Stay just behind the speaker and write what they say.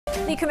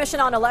The Commission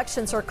on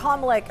Elections, or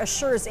Comelec,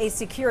 assures a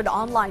secured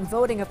online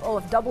voting of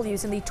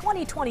OFWs in the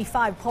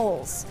 2025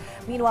 polls.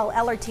 Meanwhile,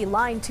 LRT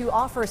Line 2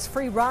 offers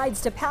free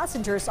rides to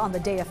passengers on the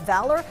Day of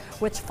Valor,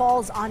 which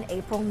falls on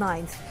April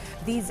 9th.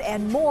 These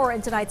and more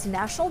in tonight's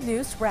National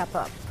News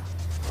Wrap-Up.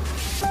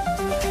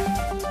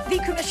 The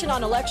Commission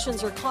on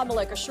Elections, or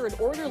Comelec, assured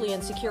orderly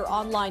and secure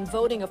online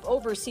voting of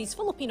overseas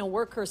Filipino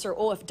workers, or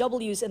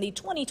OFWs, in the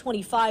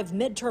 2025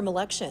 midterm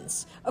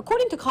elections.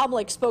 According to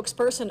Comelec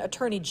spokesperson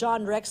Attorney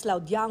John Rex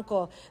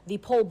Laudianco, the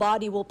poll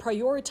body will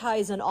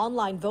prioritize an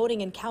online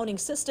voting and counting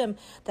system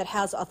that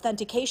has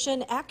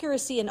authentication,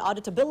 accuracy, and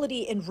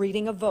auditability in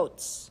reading of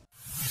votes.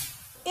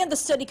 In the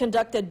study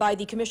conducted by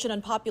the Commission on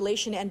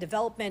Population and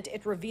Development,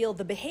 it revealed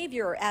the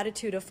behavior or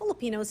attitude of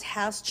Filipinos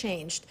has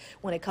changed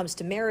when it comes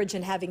to marriage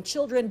and having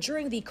children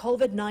during the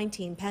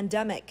COVID-19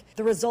 pandemic.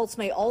 The results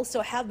may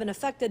also have been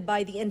affected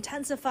by the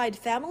intensified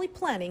family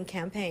planning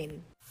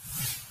campaign.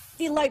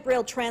 The Light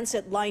Rail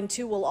Transit Line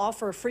 2 will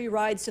offer free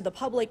rides to the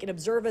public in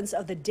observance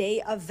of the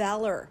Day of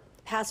Valor.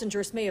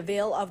 Passengers may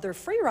avail of their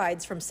free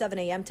rides from 7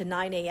 a.m. to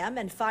 9 a.m.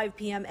 and 5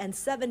 p.m. and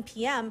 7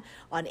 p.m.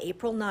 on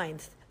April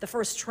 9th. The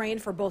first train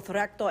for both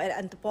Recto and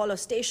Antipolo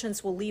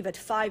stations will leave at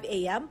 5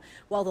 a.m.,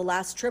 while the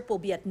last trip will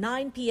be at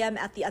 9 p.m.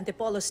 at the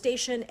Antipolo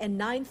station and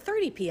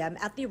 9:30 p.m.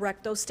 at the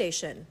Recto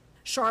station.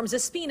 Sharms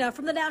Espina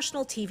from the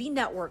National TV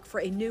Network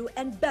for a new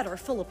and better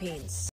Philippines.